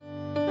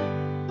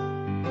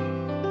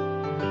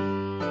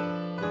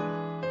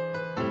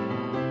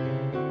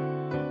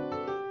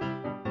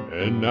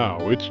And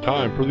now it's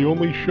time for the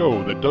only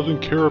show that doesn't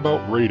care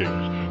about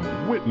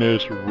ratings,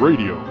 Witness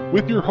Radio,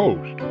 with your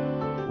host,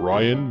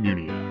 Ryan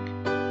Muniak.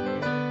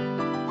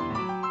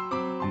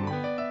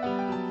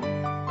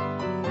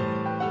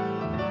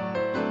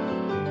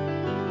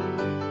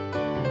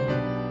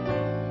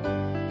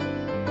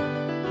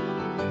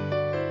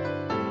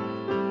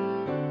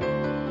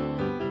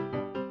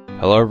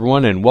 Hello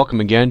everyone, and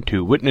welcome again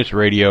to Witness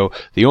Radio,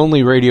 the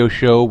only radio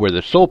show where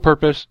the sole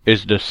purpose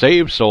is to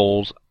save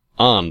souls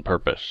on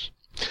purpose.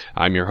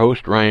 I'm your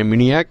host, Ryan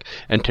Muniak,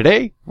 and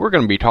today we're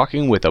going to be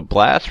talking with a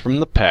blast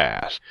from the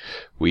past.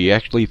 We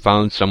actually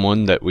found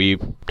someone that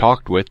we've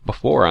talked with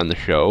before on the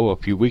show a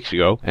few weeks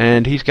ago,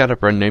 and he's got a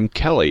friend named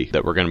Kelly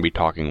that we're going to be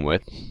talking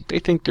with. They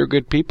think they're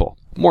good people.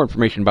 More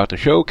information about the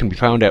show can be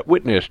found at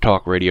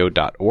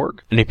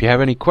witnesstalkradio.org, and if you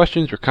have any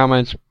questions or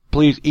comments,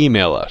 please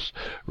email us,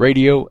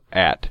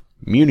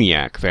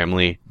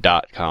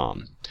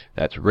 radio@muniakfamily.com.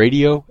 That's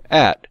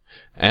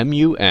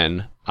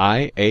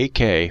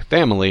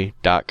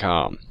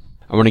radio@muniakfamily.com.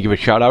 I want to give a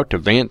shout out to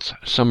Vance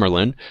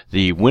Summerlin,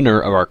 the winner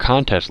of our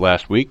contest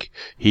last week.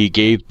 He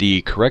gave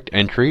the correct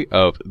entry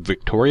of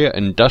Victoria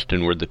and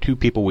Dustin were the two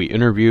people we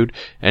interviewed,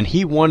 and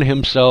he won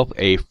himself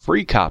a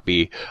free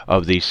copy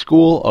of the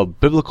School of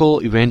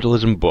Biblical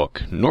Evangelism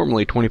book,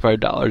 normally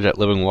 $25 at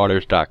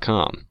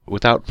livingwaters.com.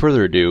 Without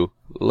further ado,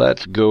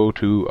 let's go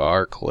to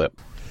our clip.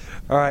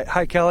 All right.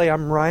 Hi, Kelly.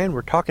 I'm Ryan.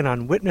 We're talking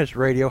on Witness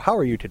Radio. How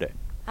are you today?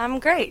 I'm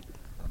great.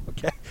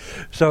 Okay.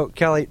 So,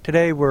 Kelly,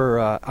 today we're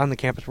on the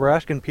campus. We're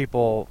asking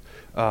people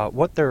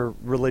what their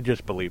religious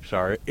beliefs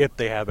are, if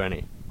they have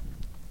any.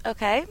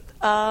 Okay.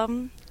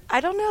 I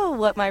don't know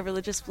what my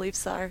religious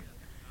beliefs are,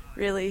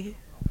 really.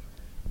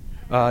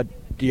 Do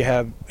you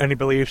have any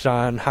beliefs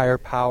on higher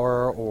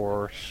power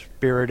or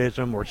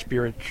spiritism or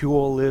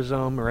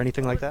spiritualism or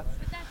anything like that?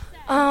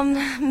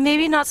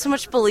 Maybe not so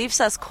much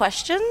beliefs as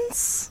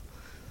questions.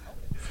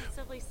 It's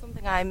definitely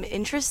something I'm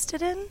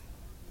interested in.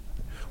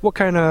 What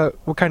kind of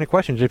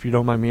questions, if you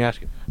don't mind me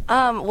asking?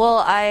 Well,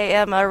 I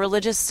am a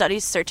religious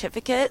studies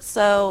certificate,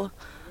 so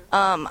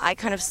I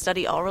kind of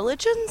study all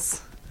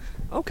religions.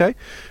 Okay.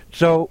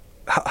 So,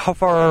 how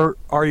far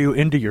are you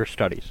into your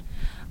studies?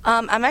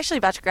 I'm actually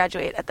about to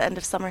graduate at the end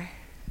of summer.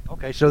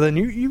 Okay, so then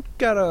you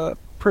got a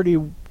pretty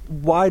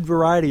wide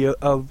variety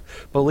of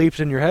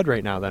beliefs in your head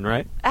right now then,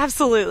 right?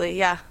 Absolutely,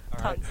 yeah.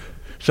 Right.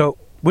 So,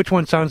 which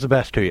one sounds the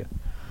best to you?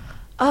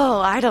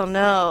 Oh, I don't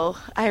know.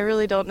 I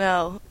really don't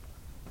know.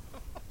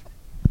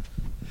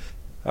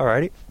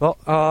 Alrighty.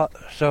 Well,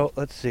 so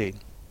let's see.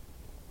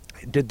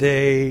 Did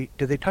they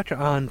touch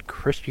on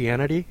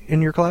Christianity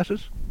in your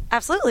classes?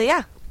 Absolutely,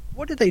 yeah.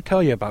 What did they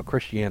tell you about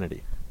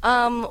Christianity?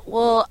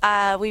 Well,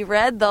 we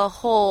read the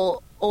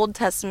whole Old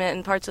Testament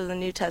and parts of the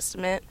New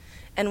Testament,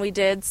 and we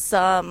did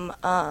some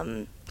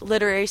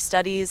literary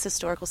studies,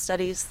 historical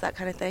studies, that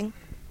kind of thing.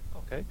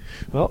 Okay.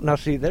 Well, now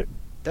see,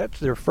 that's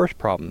their first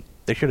problem.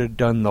 They should have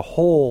done the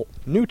whole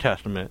New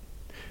Testament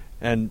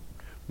and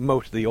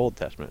most of the Old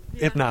Testament,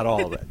 yeah. If not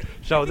all of it.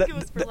 So I think it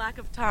was for lack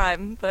of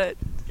time, but...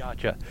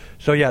 Gotcha.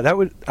 So yeah, that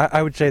was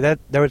I would say that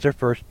was their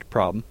first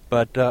problem.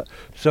 But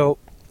so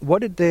what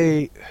did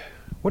they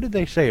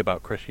say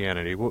about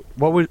Christianity?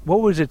 What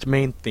was its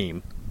main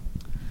theme?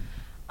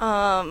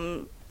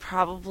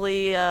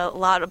 Probably a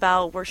lot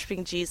about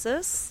worshiping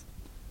Jesus.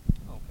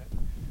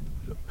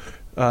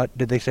 Okay.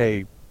 Did they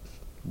say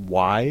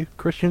why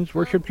Christians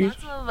worship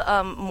Jesus? Lots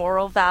of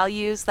moral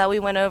values that we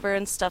went over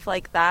and stuff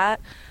like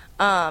that.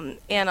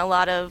 And a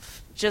lot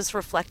of just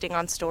reflecting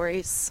on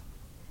stories.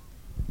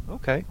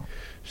 Okay.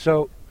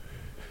 So,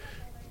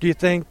 do you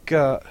think,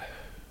 well,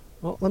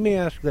 let me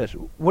ask this.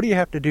 What do you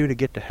have to do to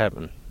get to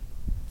heaven?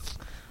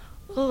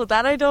 Oh,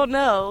 that I don't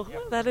know.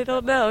 Yep. That I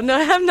don't know. No,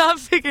 I have not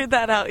figured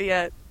that out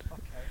yet.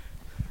 Okay.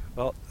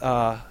 Well,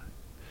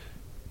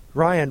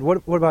 Ryan,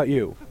 what about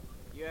you?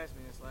 You asked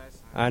me this last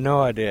time. I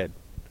know I did.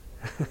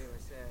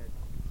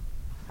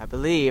 I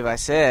believe I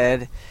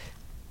said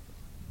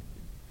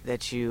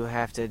that you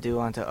have to do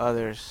unto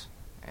others,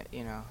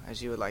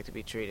 as you would like to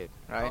be treated,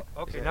 right?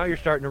 Oh, okay, now you're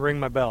starting to ring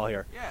my bell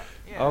here. Yeah.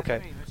 Okay.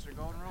 That's me, Mr.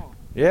 Golden Rule.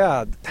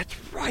 Yeah, that's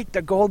right,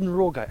 the Golden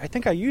Rule guy. I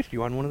think I used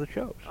you on one of the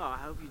shows. Oh, I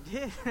hope you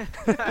did.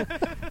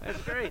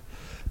 That's great.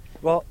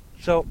 Well,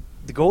 so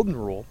the Golden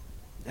Rule,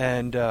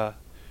 and I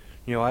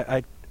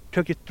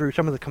took you through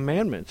some of the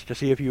commandments to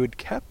see if you had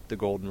kept the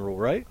Golden Rule,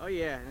 right? Oh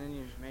yeah, and then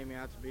you made me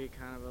out to be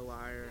kind of a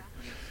liar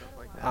and stuff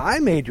like that. I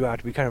made you out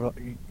to be kind of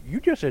a... You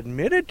just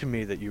admitted to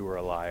me that you were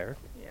a liar.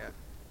 Yeah.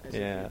 As if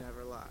you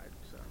never lied,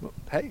 so... Well,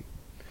 hey,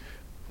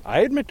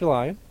 I admit to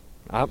lying.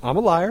 I'm a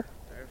liar.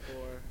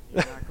 Therefore,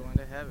 you're not going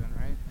to heaven,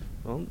 right?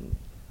 Well,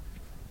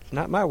 it's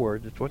not my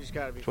words. It's what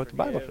the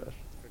Bible says.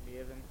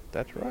 Forgiven.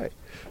 That's right.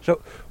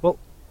 So, well,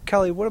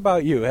 Kelly, what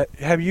about you?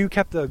 Have you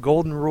kept the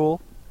Golden Rule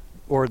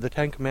or the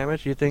Ten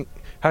Commandments?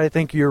 How do you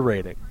think you're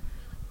rating?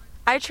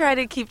 I try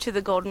to keep to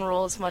the Golden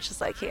Rule as much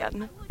as I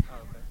can.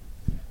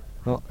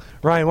 Well,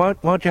 Ryan, why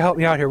don't you help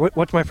me out here?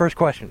 What's my first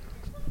question?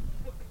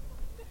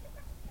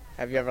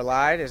 Have you ever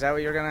lied? Is that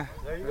what you're gonna?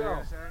 There you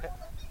go.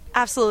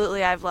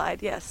 Absolutely, I've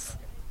lied. Yes.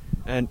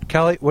 And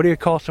Kelly, what do you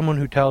call someone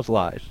who tells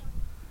lies?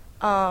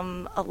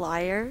 A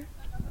liar.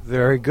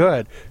 Very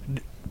good.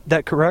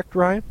 That correct,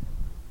 Ryan?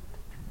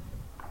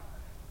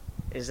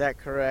 Is that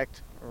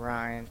correct,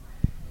 Ryan?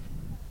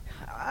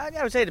 I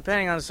would say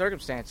depending on the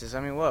circumstances. I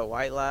mean, what,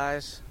 white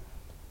lies?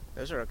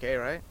 Those are okay,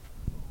 right?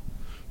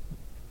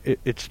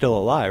 It's still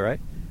a lie, right?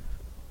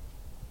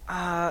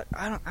 I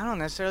don't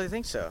necessarily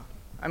think so.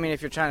 I mean,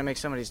 if you're trying to make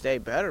somebody's day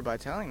better by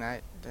telling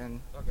that,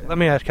 then... Let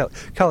me ask Kelly.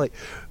 Kelly,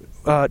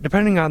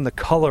 depending on the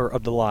color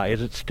of the lie,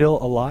 is it still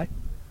a lie?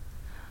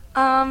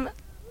 I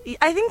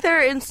think there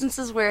are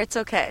instances where it's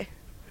okay.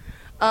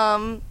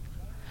 Not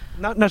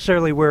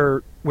necessarily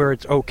where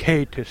it's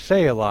okay to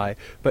say a lie,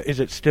 but is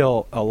it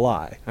still a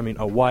lie? I mean,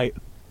 a white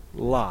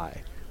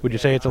lie. Would you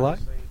say it's a lie?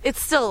 It's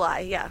still a lie,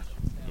 yeah.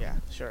 Yeah,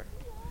 sure.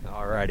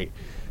 Alrighty.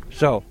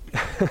 So,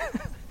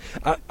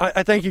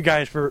 I thank you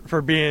guys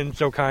for being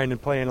so kind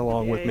and playing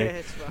along with me. Yeah,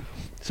 it's fun.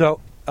 So,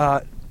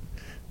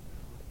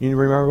 you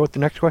remember what the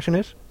next question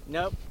is?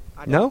 Nope.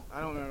 No?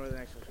 I don't remember the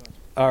next one.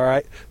 All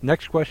right.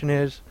 Next question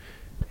is,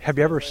 have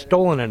you ever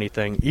stolen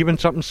anything, even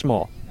something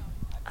small?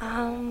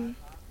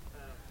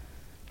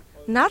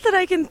 Not that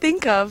I can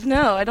think of.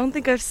 No, I don't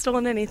think I've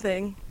stolen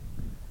anything.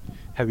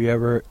 Have you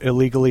ever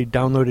illegally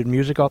downloaded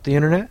music off the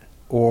internet?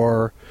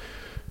 Or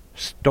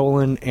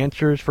stolen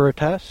answers for a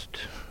test?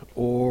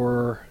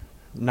 Or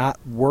not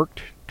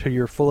worked to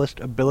your fullest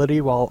ability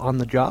while on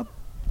the job?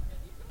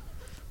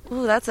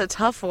 Ooh, that's a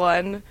tough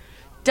one.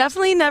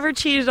 Definitely never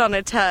cheated on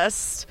a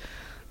test.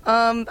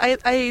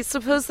 I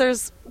suppose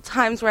there's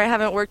times where I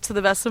haven't worked to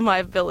the best of my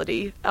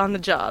ability on the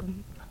job.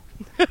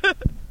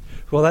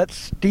 Well, that's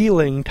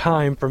stealing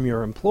time from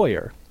your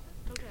employer.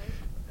 Okay.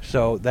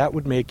 So that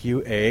would make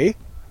you a...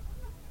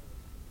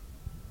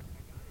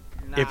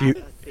 If you...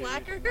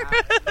 Slacker?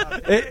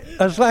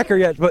 A slacker,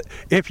 yes, but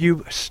if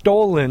you've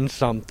stolen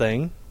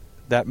something,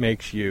 that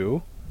makes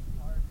you...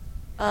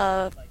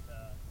 A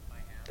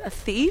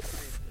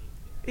thief?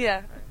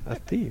 Yeah. A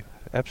thief,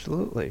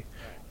 absolutely.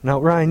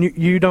 Now, Ryan,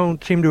 you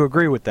don't seem to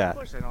agree with that. Of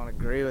course I don't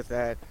agree with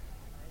that.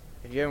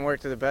 If you haven't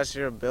worked to the best of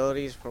your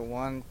abilities for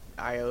 1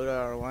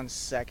 iota or 1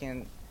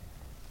 second,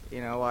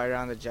 while you're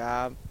on the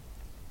job,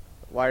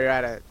 while you're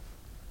at a...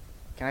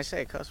 Can I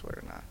say a cuss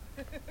word or not?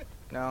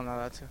 No, I'm not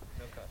allowed to.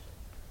 No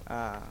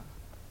cussing.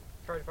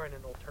 Try to find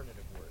an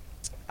alternative word.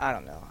 I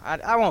don't know.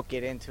 I won't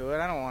get into it.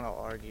 I don't want to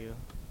argue.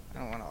 I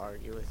don't want to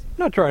argue with you. I'm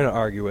not trying to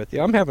argue with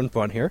you. I'm having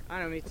fun here.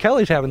 I know, me too.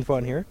 Kelly's having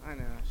fun here. I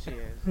know, she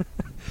is.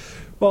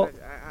 Well,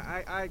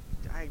 I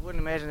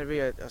wouldn't imagine there be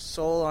a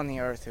soul on the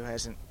earth who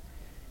hasn't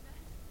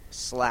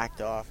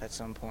slacked off at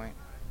some point.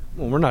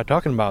 well, we're not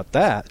talking about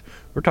that.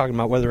 We're talking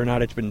about whether or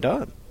not it's been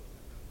done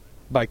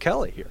by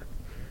Kelly here.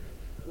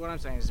 What I'm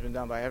saying is it's been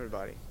done by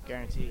everybody,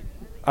 guaranteed.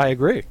 I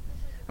agree.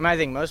 I mean, I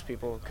think most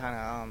people kind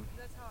of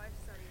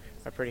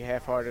are pretty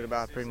half-hearted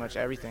about pretty much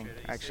everything,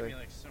 actually.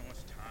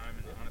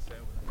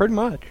 Pretty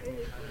much.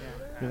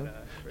 Yeah.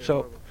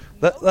 So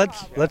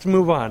let's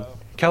move on.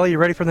 Kelly, you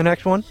ready for the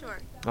next one? Sure.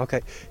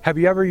 Okay. Have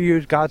you ever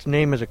used God's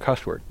name as a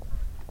cuss word?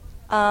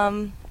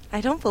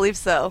 I don't believe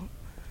so.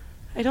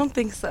 I don't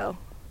think so.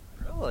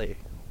 Really?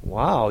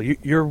 Wow.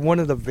 You're one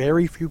of the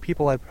very few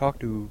people I've talked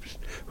to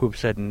who've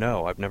said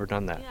no. I've never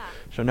done that. Yeah.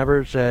 So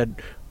never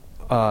said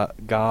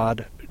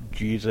God,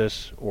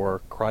 Jesus,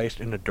 or Christ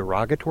in a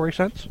derogatory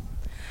sense?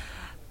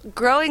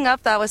 Growing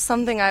up, that was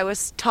something I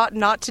was taught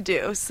not to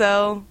do,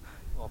 so...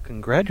 Well,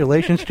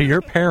 congratulations to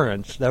your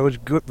parents. That was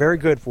good, very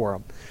good for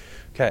them.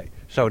 Okay,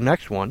 so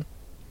next one.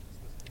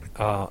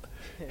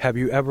 Have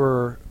you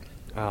ever...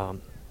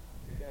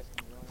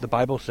 the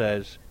Bible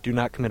says, do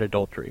not commit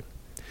adultery.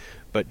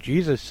 But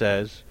Jesus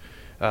says,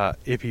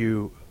 if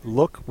you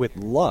look with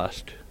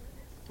lust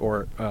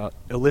or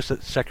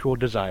illicit sexual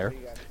desire,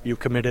 you've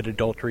committed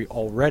adultery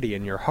already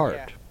in your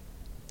heart.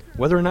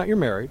 Whether or not you're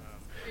married,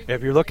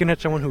 if you're looking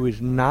at someone who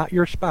is not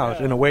your spouse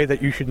in a way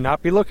that you should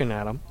not be looking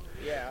at them,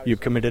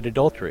 you've committed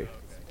adultery.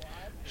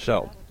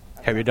 So,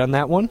 have you done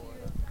that one?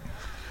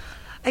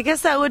 I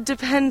guess that would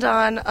depend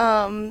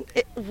on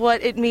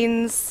what it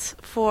means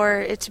for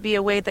it to be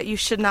a way that you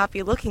should not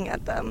be looking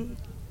at them.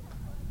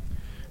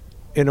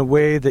 In a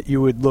way that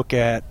you would look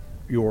at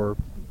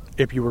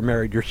if you were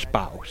married, your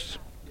spouse.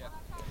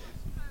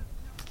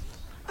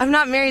 I'm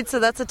not married, so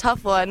that's a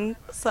tough one.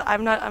 So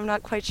I'm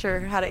not quite sure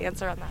how to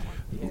answer on that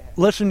one.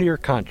 Listen to your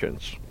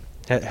conscience.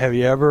 Have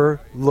you ever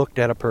looked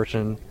at a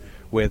person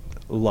with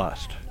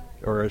lust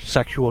or a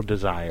sexual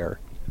desire?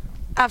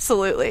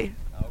 Absolutely.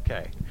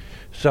 Okay.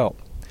 So,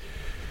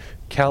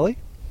 Kelly,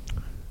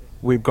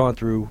 we've gone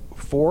through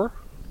four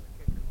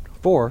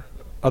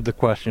of the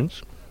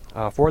questions,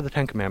 4 of the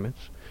 10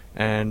 Commandments,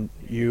 and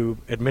you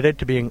admitted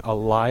to being a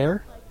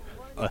liar,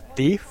 a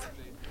thief,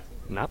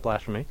 not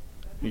blasphemy,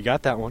 you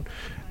got that one,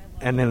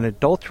 and an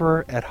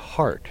adulterer at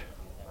heart.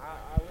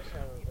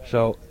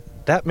 So,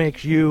 that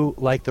makes you,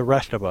 like the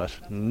rest of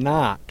us,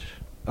 not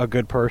a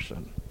good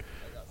person.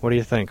 What do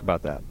you think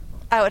about that?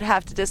 I would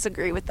have to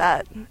disagree with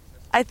that.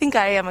 I think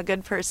I am a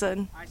good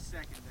person. I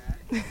second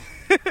that.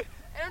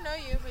 I don't know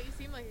you, but you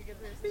seem like a good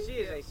person.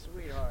 She is a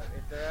sweetheart,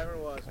 if there ever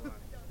was one.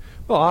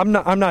 Well,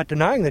 I'm not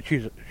denying that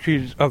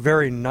she's a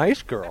very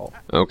nice girl.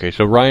 Okay,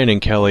 so Ryan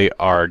and Kelly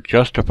are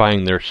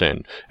justifying their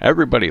sin.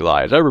 Everybody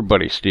lies.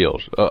 Everybody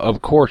steals.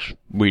 Of course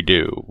we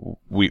do.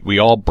 We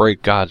all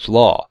break God's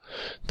law.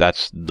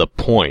 That's the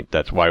point.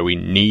 That's why we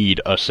need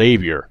a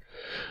savior.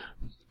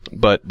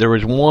 But there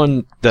was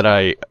one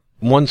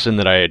sin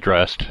that I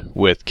addressed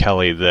with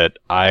Kelly that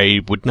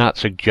I would not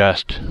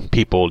suggest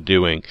people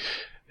doing,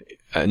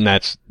 and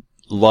that's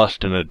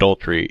lust and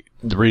adultery.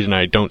 The reason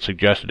I don't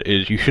suggest it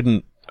is you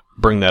shouldn't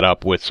bring that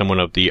up with someone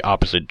of the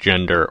opposite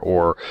gender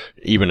or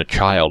even a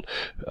child,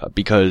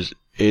 because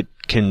it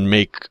can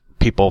make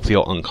people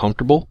feel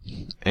uncomfortable,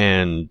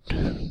 and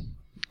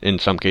in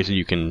some cases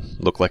you can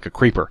look like a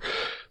creeper.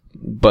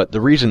 But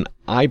the reason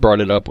I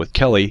brought it up with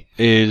Kelly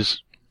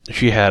is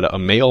she had a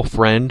male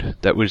friend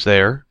that was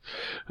there.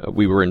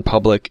 We were in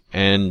public,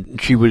 and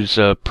she was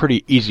a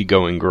pretty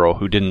easygoing girl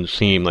who didn't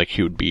seem like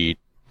she would be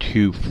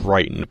too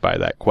frightened by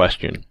that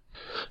question.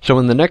 So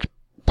in the next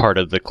part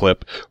of the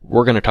clip,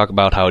 we're going to talk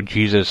about how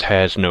Jesus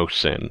has no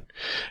sin.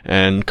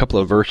 And a couple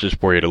of verses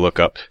for you to look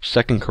up.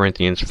 2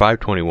 Corinthians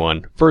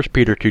 5:21, 1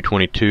 Peter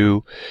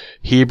 2:22,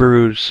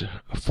 Hebrews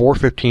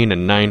 4:15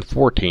 and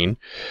 9:14.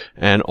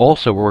 And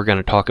also we're going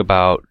to talk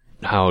about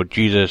how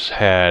Jesus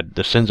had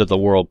the sins of the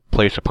world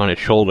placed upon his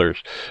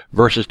shoulders.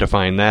 Verses to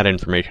find that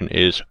information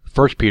is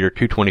 1 Peter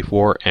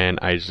 2:24 and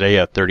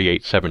Isaiah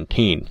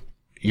 38:17.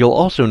 You'll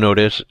also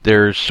notice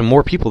there's some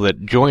more people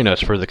that join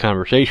us for the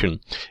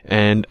conversation,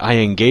 and I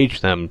engage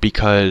them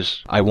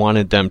because I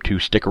wanted them to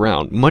stick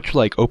around. Much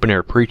like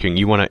open-air preaching,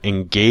 you want to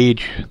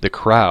engage the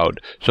crowd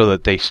so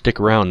that they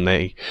stick around and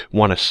they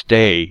want to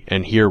stay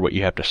and hear what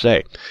you have to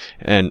say.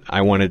 And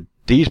I wanted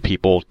these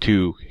people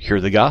to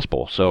hear the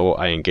gospel, so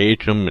I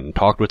engaged them and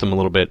talked with them a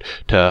little bit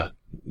to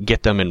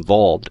get them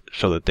involved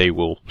so that they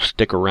will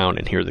stick around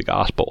and hear the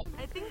gospel.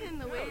 I think in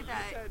the way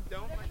that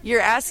you're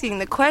asking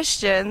the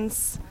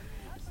questions,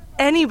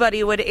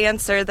 anybody would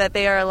answer that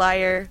they are a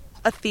liar,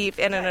 a thief,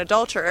 and an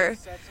adulterer.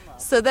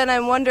 So then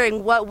I'm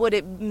wondering, what would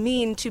it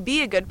mean to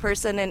be a good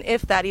person, and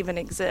if that even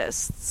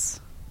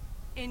exists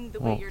in the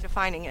way you're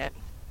defining it?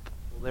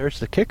 Well, there's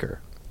the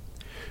kicker.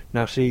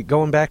 Now see,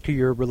 going back to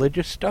your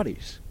religious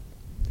studies,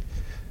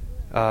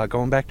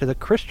 going back to the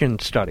Christian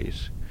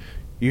studies,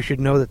 you should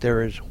know that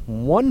there is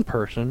one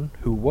person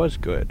who was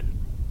good,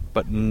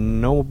 but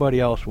nobody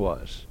else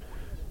was.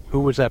 Who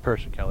was that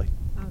person, Kelly?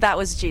 That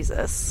was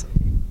Jesus.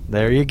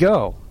 There you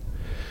go.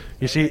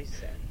 You see,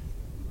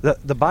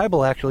 the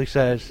Bible actually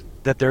says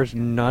that there's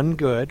none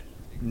good,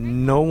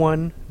 no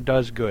one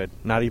does good,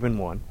 not even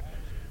one,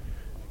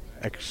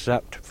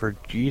 except for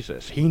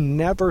Jesus. He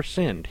never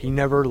sinned. He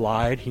never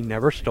lied. He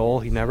never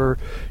stole. He never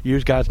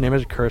used God's name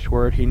as a curse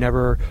word. He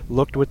never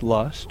looked with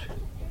lust.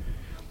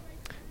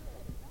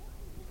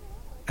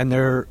 And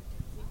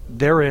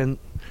therein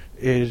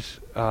is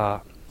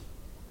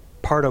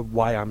part of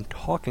why I'm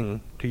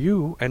talking to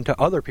you and to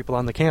other people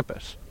on the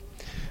campus.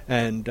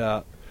 And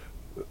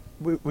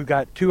we've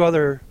got two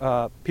other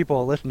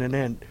people listening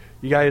in.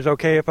 You guys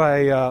okay if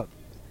I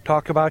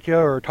talk about you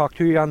or talk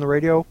to you on the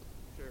radio?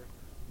 Sure.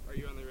 Are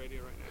you on the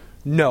radio right now?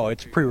 No,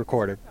 it's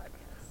pre-recorded.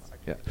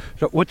 Yeah.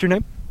 So what's your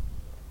name?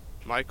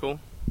 Michael.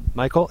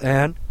 Michael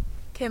and?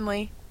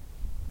 Kinley.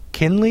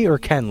 Kinley or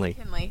Kenley?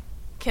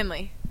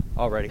 Kinley.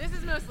 Alrighty. This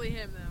is mostly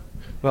him,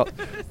 though. Well,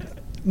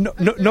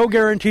 no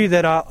guarantee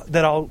that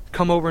I'll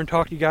come over and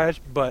talk to you guys,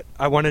 but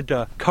I wanted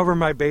to cover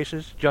my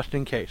bases just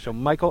in case. So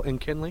Michael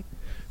and Kinley?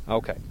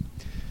 Okay.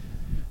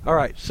 All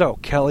right, so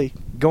Kelly,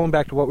 going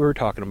back to what we were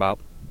talking about,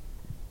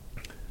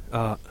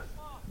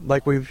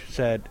 like we've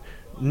said,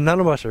 none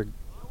of us are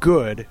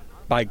good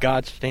by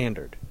God's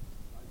standard.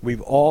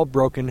 We've all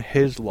broken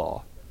His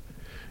law.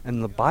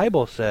 And the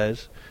Bible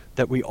says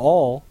that we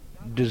all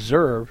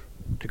deserve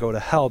to go to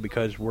hell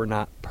because we're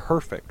not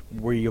perfect.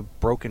 We have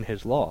broken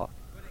His law.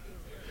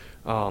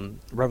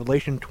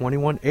 Revelation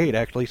 21:8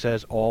 actually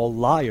says all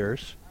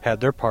liars had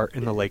their part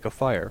in the lake of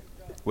fire,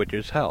 which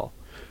is hell.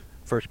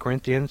 1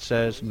 Corinthians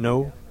says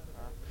no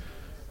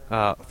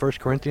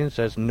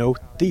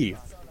thief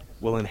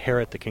will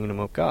inherit the kingdom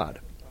of God.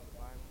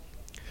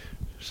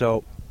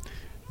 So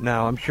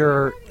now I'm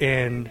sure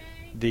in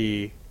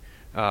the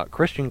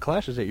Christian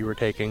classes that you were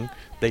taking,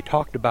 they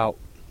talked about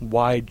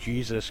why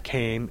Jesus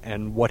came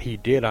and what He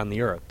did on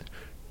the earth.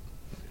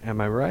 Am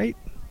I right?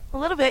 A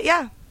little bit,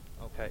 yeah.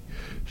 Okay.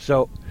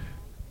 So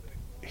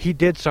He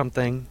did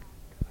something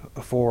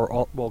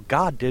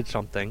God did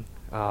something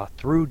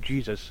through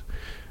Jesus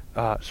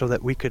so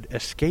that we could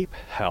escape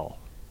hell.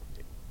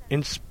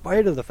 In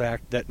spite of the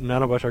fact that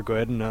none of us are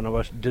good and none of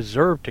us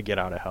deserve to get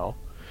out of hell,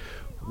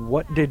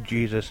 what did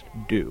Jesus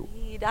do?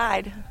 He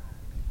died.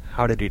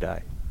 How did He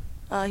die?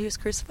 He was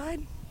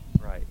crucified.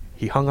 Right.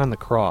 He hung on the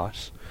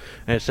cross.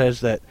 And it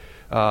says that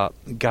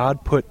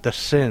God put the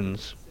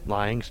sins,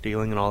 lying,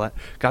 stealing, and all that,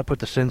 God put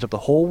the sins of the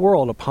whole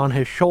world upon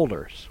His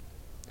shoulders.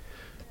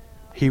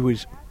 He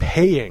was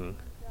paying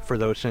for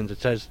those sins.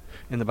 It says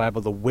in the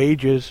Bible, the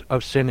wages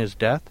of sin is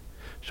death.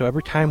 So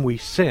every time we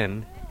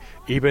sin,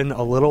 even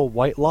a little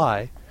white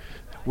lie,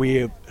 we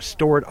have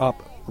stored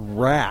up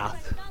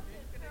wrath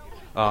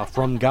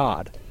from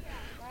God.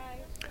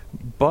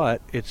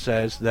 But it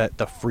says that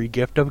the free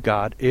gift of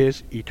God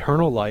is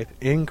eternal life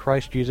in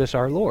Christ Jesus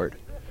our Lord.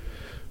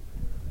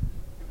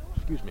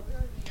 Excuse me.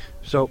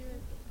 So,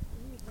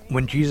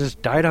 when Jesus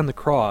died on the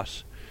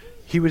cross,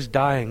 he was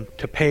dying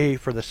to pay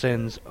for the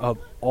sins of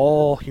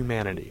all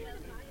humanity.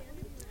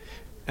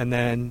 And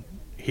then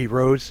he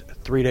rose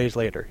 3 days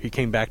later. He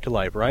came back to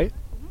life, right?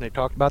 They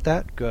talked about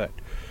that? Good.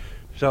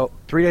 So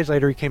 3 days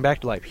later he came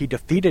back to life. He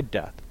defeated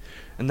death.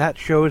 And that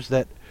shows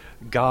that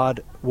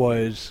God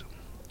was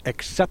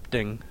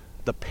accepting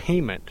the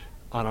payment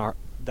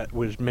that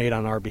was made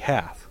on our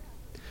behalf.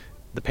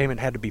 The payment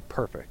had to be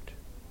perfect.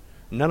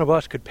 None of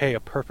us could pay a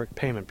perfect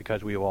payment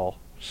because we all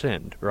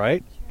sinned,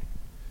 right?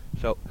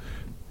 So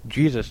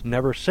Jesus,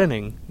 never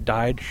sinning,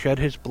 died, shed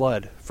his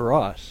blood for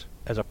us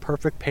as a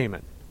perfect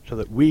payment so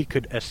that we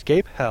could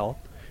escape hell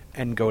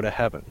and go to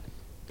heaven.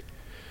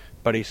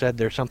 But he said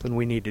there's something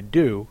we need to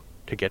do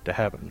to get to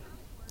heaven,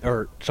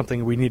 or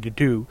something we need to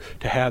do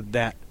to have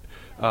that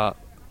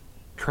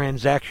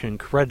transaction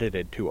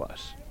credited to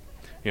us.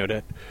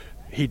 That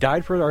he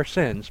died for our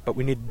sins, but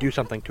we need to do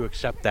something to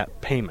accept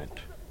that payment.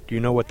 Do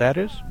you know what that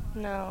is?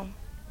 No.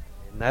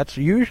 And that's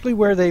usually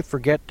where they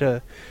forget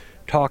to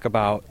talk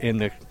about in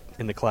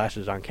the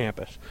classes on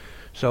campus.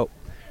 So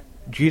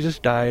Jesus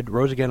died,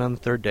 rose again on the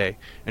third day,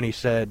 and he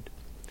said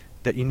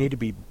that you need to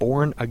be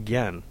born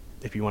again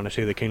if you want to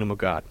see the kingdom of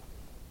God.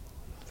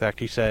 In fact,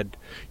 he said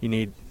you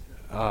need,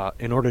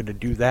 in order to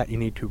do that, you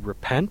need to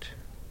repent,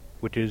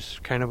 which is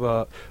kind of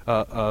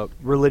a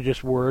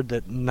religious word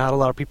that not a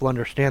lot of people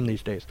understand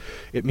these days.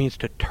 It means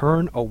to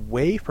turn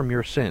away from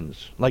your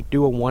sins, like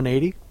do a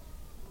 180.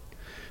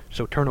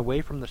 So turn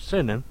away from the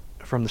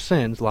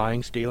sins,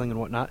 lying, stealing, and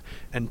whatnot,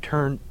 and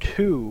turn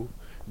to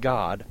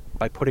God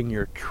by putting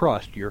your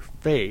trust, your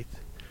faith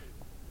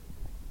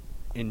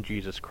in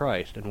Jesus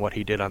Christ and what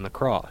he did on the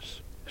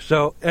cross.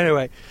 So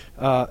anyway,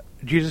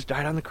 Jesus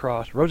died on the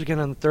cross, rose again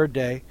on the third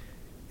day,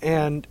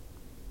 and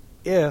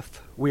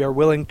if we are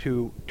willing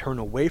to turn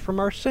away from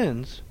our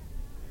sins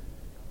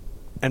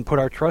and put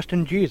our trust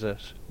in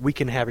Jesus, we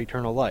can have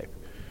eternal life.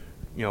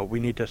 We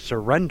need to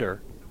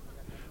surrender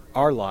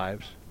our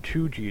lives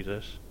to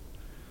Jesus,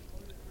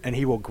 and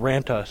he will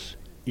grant us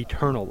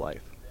eternal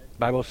life. The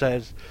Bible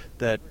says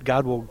that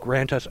God will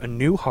grant us a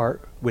new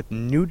heart with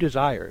new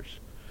desires.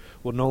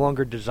 We'll no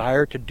longer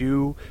desire to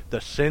do the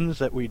sins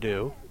that we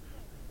do,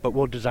 but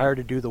we'll desire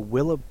to do the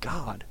will of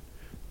God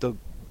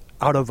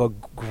out of a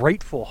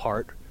grateful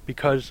heart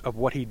because of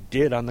what he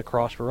did on the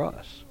cross for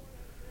us.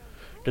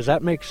 Does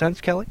that make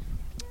sense, Kelly?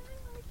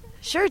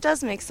 Sure, it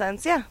does make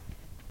sense, yeah.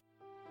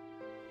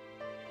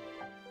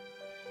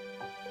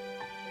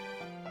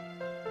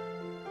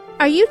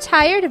 Are you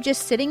tired of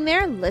just sitting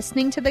there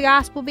listening to the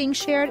gospel being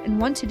shared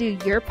and want to do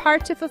your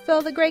part to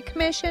fulfill the Great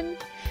Commission?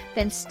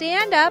 Then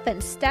stand up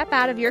and step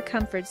out of your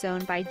comfort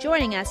zone by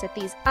joining us at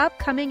these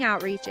upcoming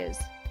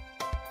outreaches.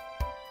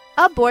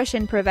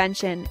 Abortion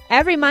prevention.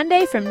 Every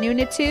Monday from noon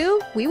to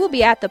 2, we will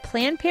be at the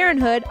Planned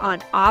Parenthood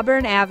on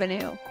Auburn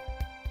Avenue.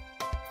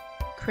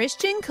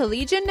 Christian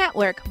Collegiate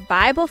Network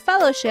Bible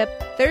Fellowship,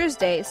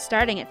 Thursdays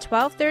starting at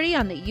 12:30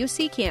 on the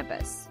UC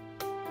campus.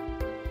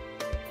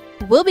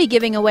 We'll be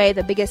giving away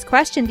the Biggest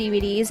Question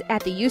DVDs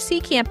at the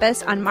UC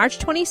campus on March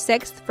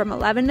 26th from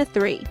 11 to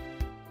 3.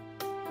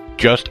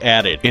 Just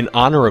added, in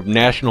honor of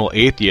National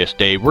Atheist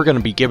Day, we're going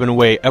to be giving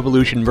away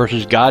Evolution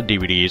vs. God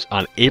DVDs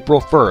on April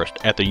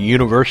 1st at the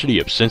University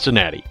of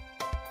Cincinnati.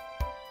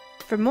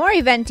 For more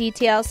event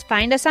details,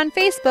 find us on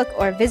Facebook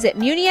or visit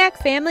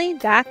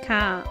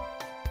muniacfamily.com.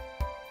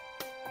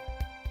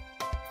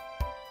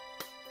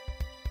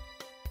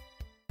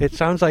 It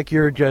sounds like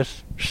you're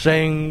just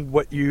saying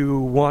what you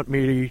want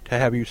me to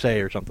have you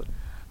say or something.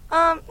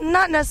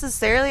 Not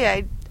necessarily.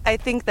 I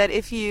think that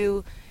if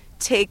you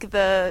take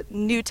the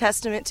New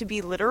Testament to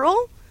be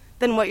literal,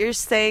 then what you're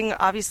saying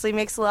obviously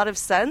makes a lot of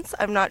sense.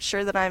 I'm not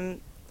sure that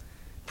I'm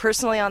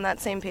personally on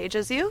that same page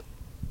as you.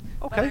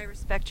 Okay. But I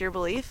respect your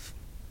belief.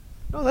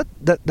 No,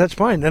 that's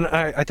fine. And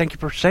I thank you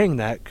for saying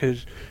that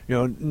because,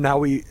 now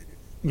we...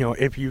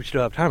 if you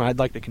still have time, I'd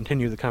like to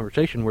continue the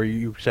conversation where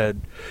you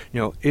said,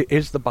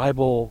 is the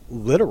Bible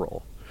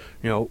literal?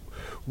 Give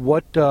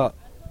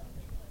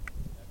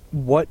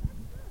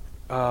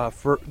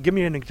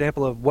me an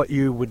example of what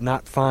you would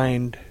not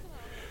find,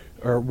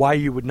 or why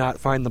you would not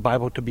find the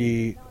Bible to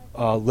be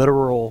a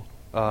literal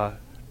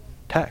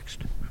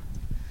text.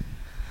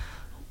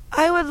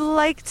 I would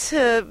like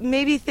to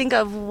maybe think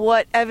of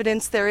what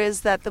evidence there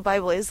is that the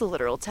Bible is a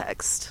literal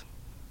text.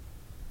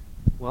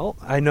 Well,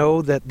 I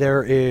know that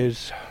there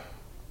is,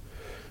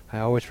 I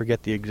always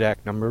forget the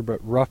exact number, but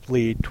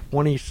roughly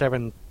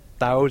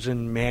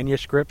 27,000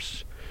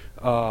 manuscripts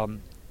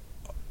from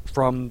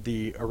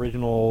the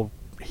original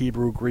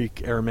Hebrew,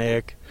 Greek,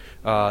 Aramaic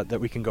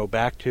that we can go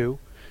back to.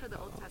 For the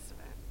Old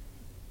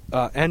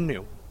Testament. And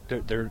New.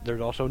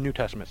 There's also New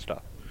Testament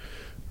stuff.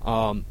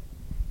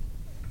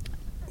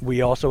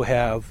 We also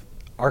have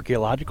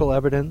archaeological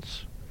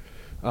evidence.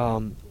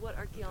 What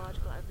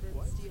archaeological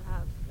evidence do you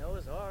have?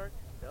 Noah's Ark.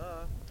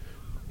 Duh.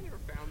 You never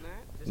found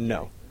that?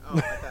 No.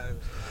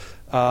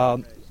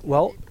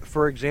 Well,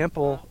 for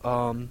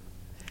example,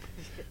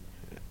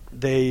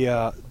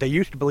 they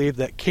used to believe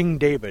that King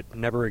David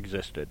never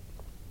existed.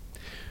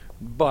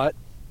 But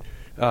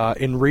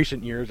in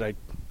recent years, I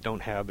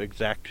don't have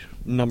exact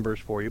numbers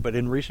for you, but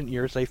in recent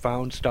years they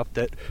found stuff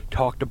that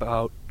talked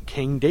about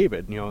King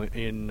David,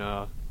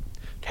 in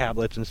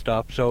tablets and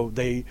stuff. So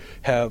they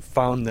have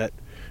found that,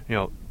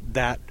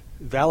 that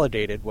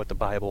validated what the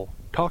Bible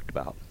talked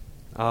about.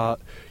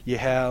 You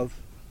have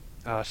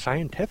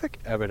scientific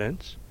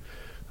evidence.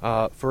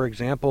 For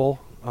example,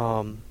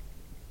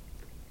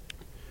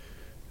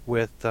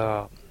 with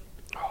I'm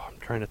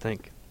trying to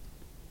think.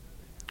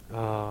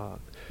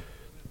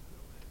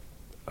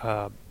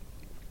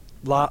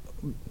 Lot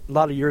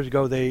of years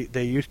ago,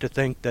 they used to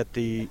think that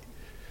the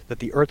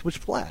Earth was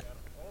flat,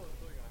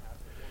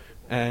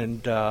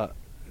 and a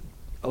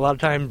lot of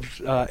times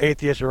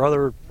atheists or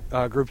other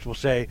groups will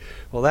say,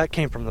 "Well, that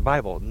came from the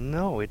Bible."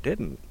 No, it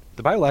didn't.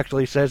 The Bible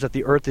actually says that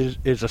the Earth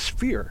is a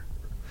sphere.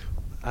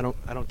 I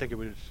don't think it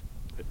was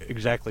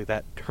exactly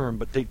that term,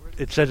 but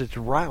it says it's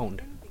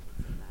round.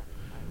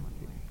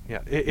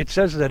 Yeah, it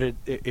says that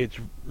it's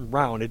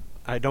round.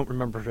 I don't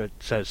remember if it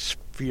says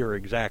sphere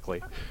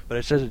exactly, but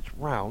it says it's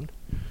round.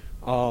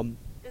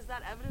 Is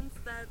that evidence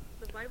that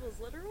the Bible is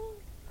literal?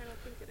 I don't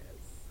think it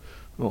is.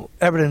 Well,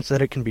 evidence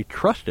that it can be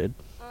trusted.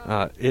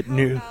 It How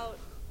knew. about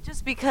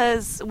just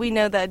because we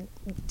know that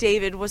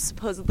David was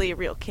supposedly a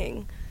real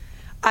king,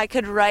 I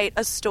could write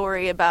a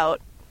story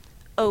about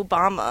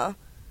Obama,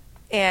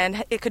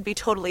 and it could be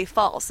totally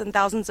false. And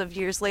thousands of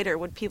years later,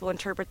 would people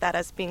interpret that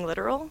as being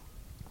literal?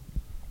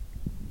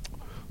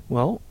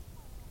 Well,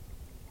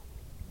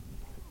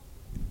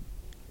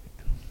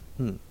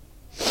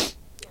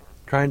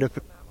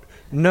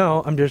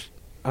 No,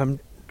 I'm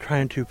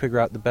trying to figure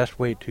out the best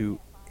way to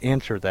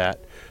answer that.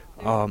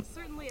 There's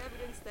certainly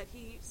evidence that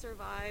he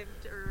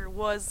survived or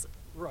was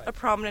a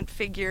prominent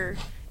figure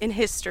in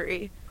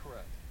history.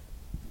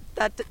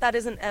 Correct. That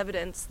isn't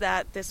evidence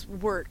that this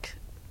work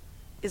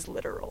is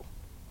literal.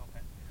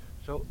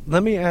 So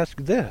let me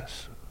ask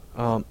this.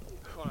 Hold on,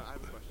 I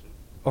have a question.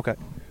 Okay.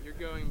 You're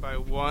going by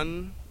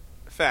one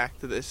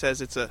fact that it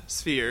says it's a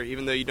sphere,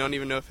 even though you don't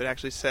even know if it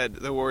actually said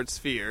the word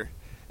sphere.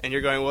 And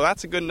you're going, well,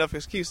 that's a good enough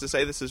excuse to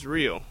say this is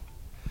real.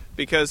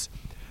 Because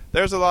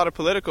there's a lot of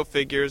political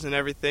figures and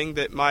everything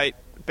that might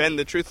bend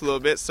the truth a little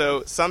bit.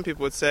 So some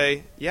people would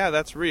say, yeah,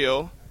 that's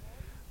real.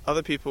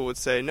 Other people would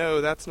say, no,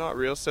 that's not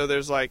real. So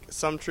there's like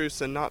some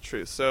truths and not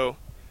truths. So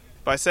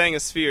by saying a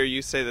sphere,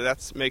 you say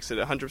that makes it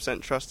a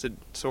 100% trusted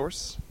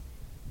source?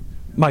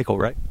 Michael,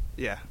 right?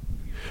 Yeah.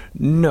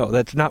 No,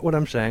 that's not what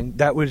I'm saying.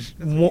 That was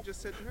That's what you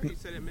just said to her. You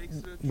said it makes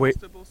it a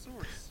trustable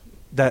source.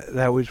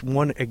 That was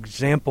one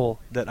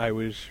example that I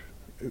was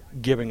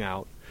giving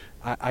out.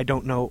 I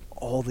don't know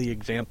all the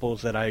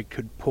examples that I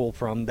could pull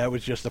from. That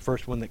was just the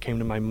first one that came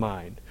to my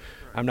mind.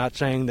 Right. I'm not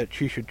saying that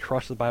she should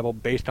trust the Bible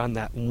based on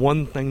that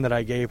one thing that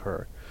I gave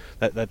her.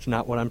 That's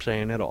not what I'm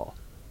saying at all.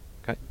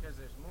 Okay? Because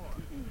there's more,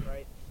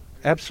 right?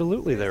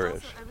 Absolutely there is.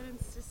 There's also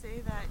evidence to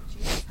say that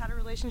Jesus had a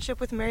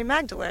relationship with Mary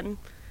Magdalene.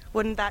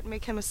 Wouldn't that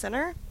make him a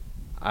sinner?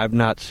 I've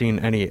not seen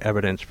any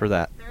evidence for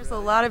that. There's a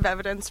lot of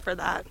evidence for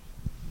that.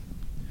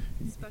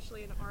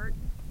 Especially in art.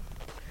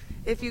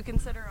 If you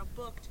consider a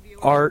book to be a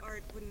work of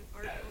art, wouldn't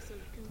art also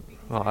be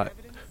considered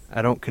evidence?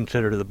 I don't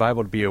consider the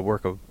Bible to be a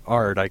work of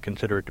art. I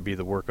consider it to be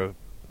the Word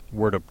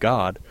of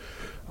God.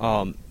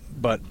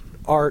 But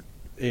art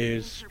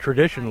is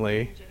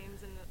traditionally... King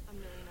James and a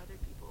million other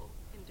people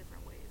in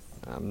different ways.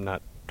 I'm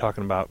not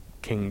talking about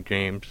King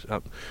James.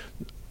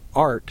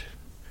 Art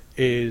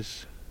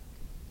is...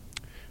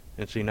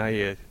 And see, now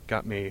you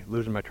got me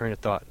losing my train of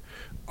thought.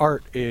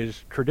 Art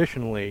is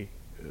traditionally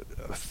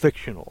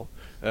fictional,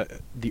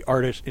 the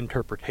artist's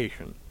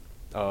interpretation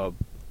of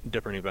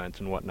different events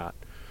and whatnot.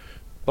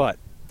 But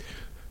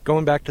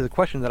going back to the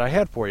question that I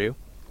had for you,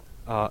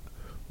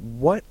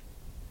 what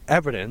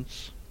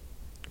evidence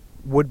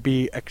would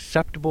be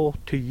acceptable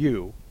to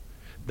you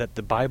that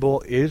the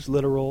Bible is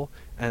literal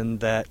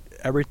and that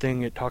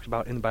everything it talks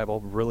about in the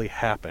Bible really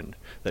happened?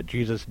 That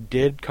Jesus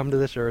did come to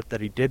this earth, that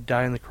he did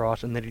die on the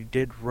cross, and that he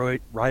did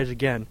rise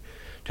again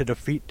to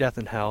defeat death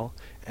and hell,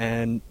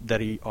 and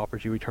that he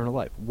offers you eternal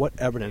life. What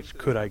evidence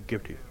could I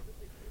give to you?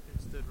 If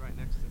it stood right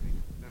next to me,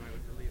 then I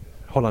would believe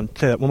it. Hold on,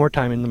 say that one more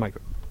time in the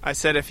microphone. I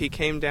said if he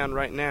came down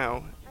right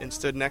now and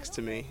stood next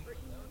to me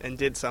and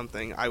did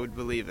something, I would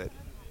believe it.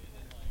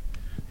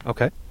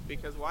 Okay.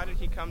 Because why did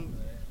he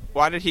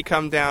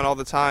come down all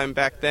the time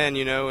back then,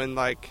 and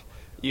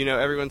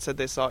everyone said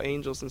they saw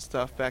angels and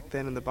stuff back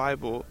then in the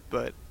Bible,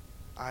 but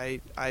I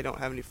don't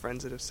have any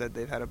friends that have said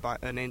they've had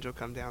an angel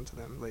come down to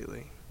them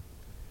lately.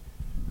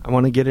 I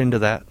want to get into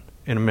that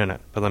in a minute,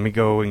 but let me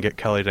go and get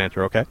Kelly's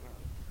answer, okay?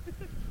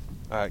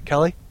 All right,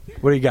 Kelly,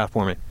 what do you got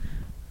for me?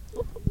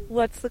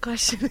 What's the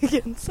question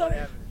again? Sorry.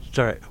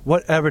 Sorry.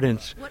 What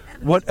evidence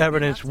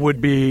would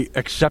be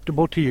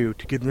acceptable to you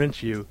to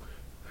convince you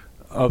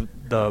of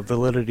the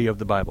validity of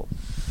the Bible?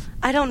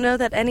 I don't know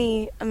that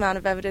any amount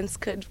of evidence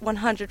could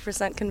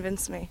 100%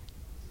 convince me.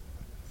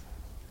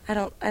 I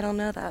don't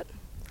know that.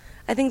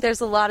 I think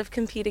there's a lot of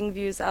competing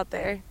views out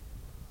there.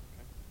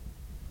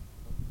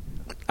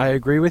 I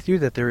agree with you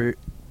that there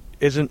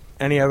isn't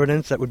any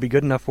evidence that would be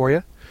good enough for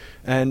you.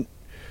 And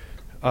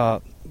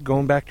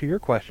going back to your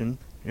question,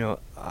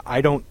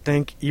 I don't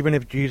think even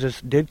if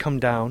Jesus did come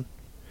down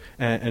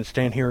and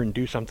stand here and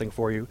do something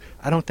for you,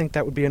 I don't think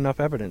that would be enough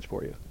evidence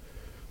for you.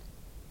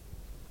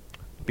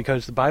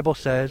 Because the Bible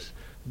says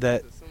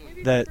that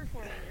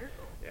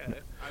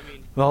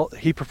well,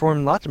 he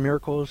performed lots of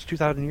miracles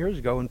 2,000 years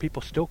ago, and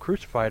people still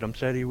crucified him,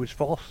 said he was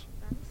false.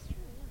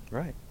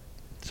 Right.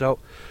 So,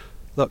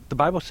 look, the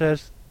Bible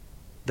says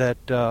that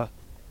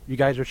you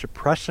guys are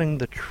suppressing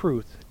the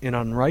truth in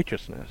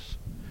unrighteousness.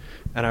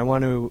 And I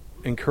want to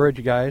encourage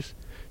you guys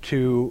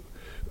to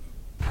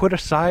put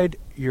aside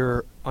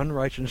your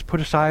unrighteousness,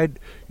 put aside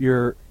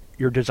your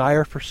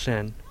desire for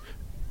sin,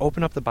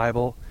 open up the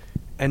Bible,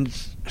 and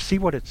see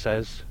what it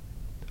says.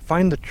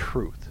 Find the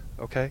truth,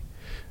 okay?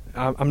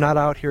 I'm not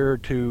out here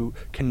to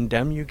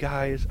condemn you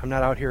guys. I'm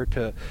not out here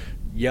to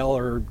yell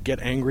or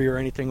get angry or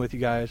anything with you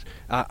guys.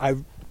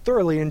 I've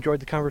thoroughly enjoyed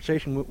the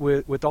conversation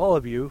with all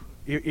of you,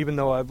 even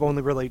though I've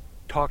only really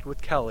talked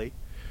with Kelly.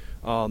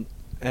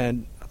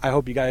 And I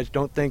hope you guys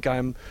don't think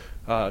I'm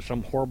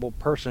some horrible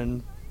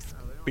person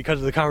because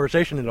of the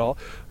conversation at all.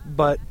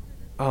 But,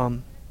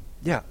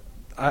 yeah,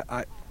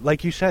 I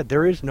like you said,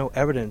 there is no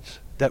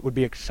evidence that would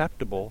be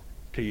acceptable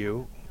to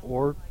you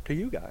or to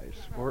you guys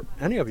or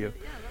any of you.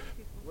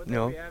 Would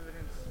there be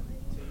evidence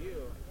to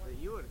you that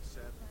you would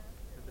accept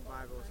that the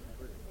Bible is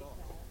completely false?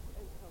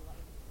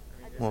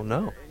 I mean, well,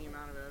 no. Any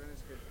amount of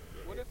evidence could,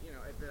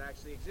 if it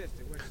actually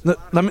existed.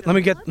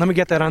 Let me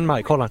get that on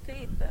mic. Hold on.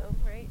 Faith, though,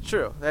 right?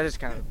 True, that is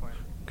kind of the point.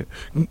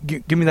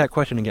 Okay. Give me that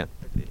question again.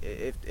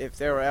 If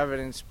there were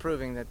evidence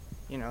proving that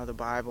the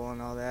Bible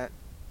and all that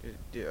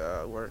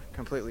were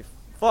completely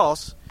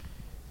false,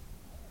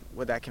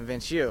 would that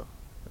convince you,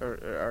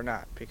 or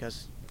not?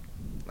 Because,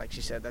 like she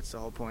said, that's the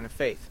whole point of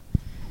faith.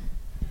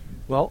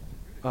 Well,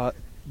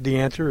 the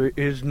answer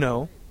is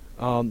no.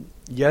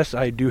 Yes,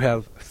 I do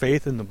have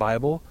faith in the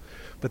Bible,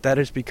 but that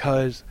is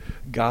because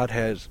God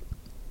has,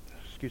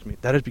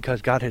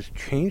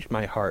 changed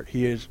my heart.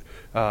 He has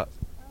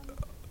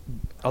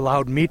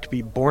allowed me to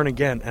be born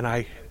again, and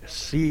I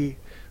see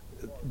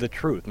the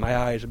truth. My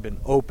eyes have been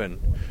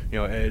open,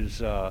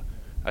 as I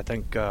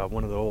think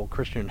one of the old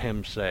Christian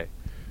hymns say.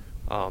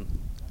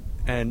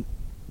 And,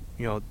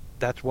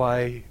 that's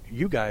why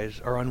you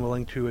guys are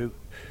unwilling to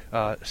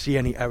see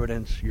any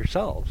evidence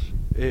yourselves,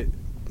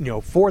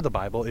 for the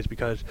Bible, is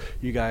because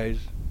you guys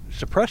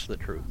suppress the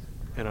truth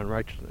in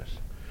unrighteousness.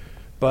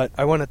 But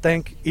I want to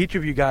thank each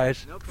of you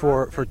guys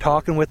for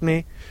talking with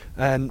me,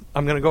 and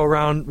I'm going to go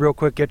around real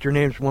quick, get your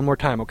names one more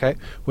time, okay?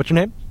 What's your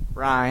name?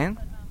 Ryan.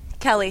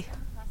 Kelly.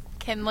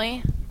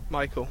 Kinley.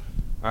 Michael.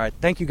 All right,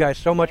 thank you guys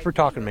so much for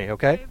talking to me,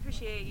 okay? I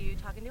appreciate you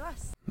talking to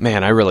us.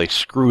 Man, I really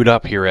screwed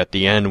up here at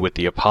the end with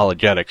the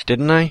apologetics,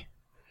 didn't I?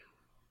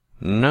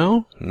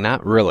 No,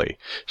 not really.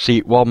 See,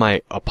 while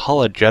my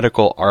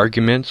apologetical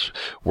arguments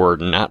were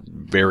not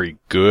very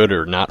good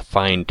or not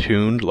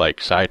fine-tuned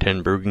like Cy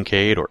ten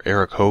Bruggencade or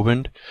Eric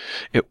Hovind,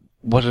 it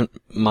wasn't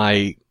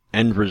my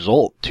end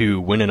result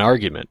to win an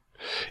argument.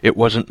 It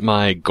wasn't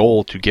my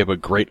goal to give a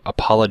great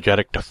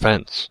apologetic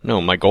defense.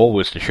 No, my goal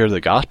was to share the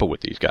gospel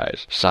with these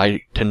guys.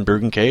 Cy ten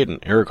Bruggencade and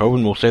Eric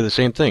Hovind will say the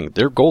same thing.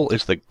 Their goal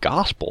is the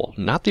gospel,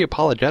 not the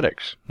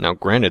apologetics. Now,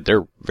 granted,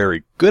 they're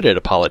very good at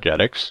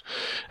apologetics,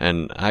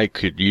 and I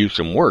could use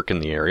some work in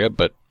the area,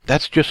 but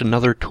that's just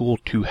another tool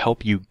to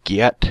help you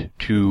get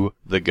to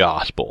the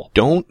gospel.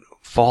 Don't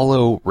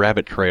follow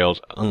rabbit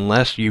trails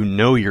unless you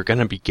know you're going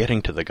to be getting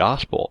to the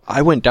gospel.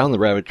 I went down the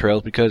rabbit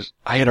trails because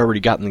I had already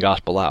gotten the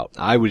gospel out.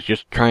 I was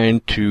just trying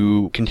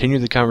to continue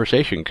the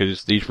conversation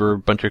because these were a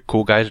bunch of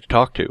cool guys to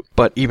talk to.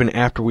 But even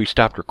after we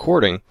stopped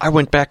recording, I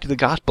went back to the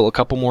gospel a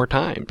couple more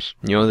times.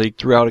 They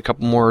threw out a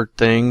couple more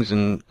things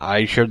and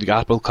I shared the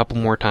gospel a couple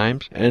more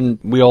times and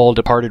we all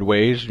departed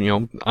ways,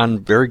 on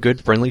very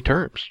good friendly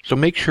terms. So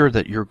make sure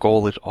that your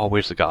goal is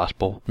always the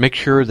gospel. Make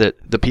sure that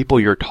the people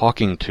you're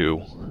talking to,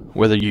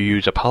 whether you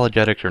use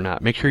apologetics or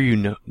not, make sure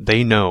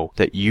they know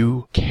that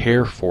you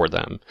care for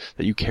them,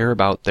 that you care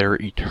about their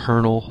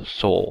eternal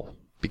soul.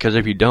 Because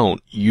if you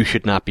don't, you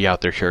should not be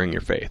out there sharing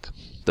your faith.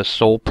 The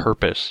sole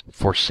purpose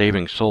for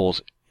saving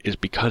souls is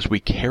because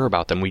we care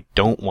about them. We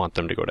don't want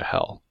them to go to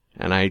hell.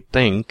 And I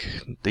think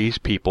these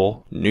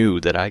people knew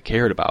that I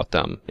cared about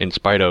them in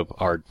spite of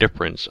our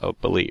difference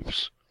of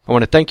beliefs. I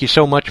want to thank you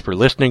so much for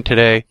listening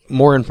today.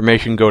 More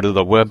information, go to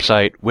the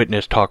website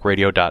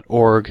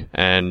witnesstalkradio.org.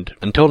 And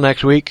until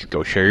next week,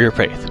 go share your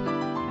faith.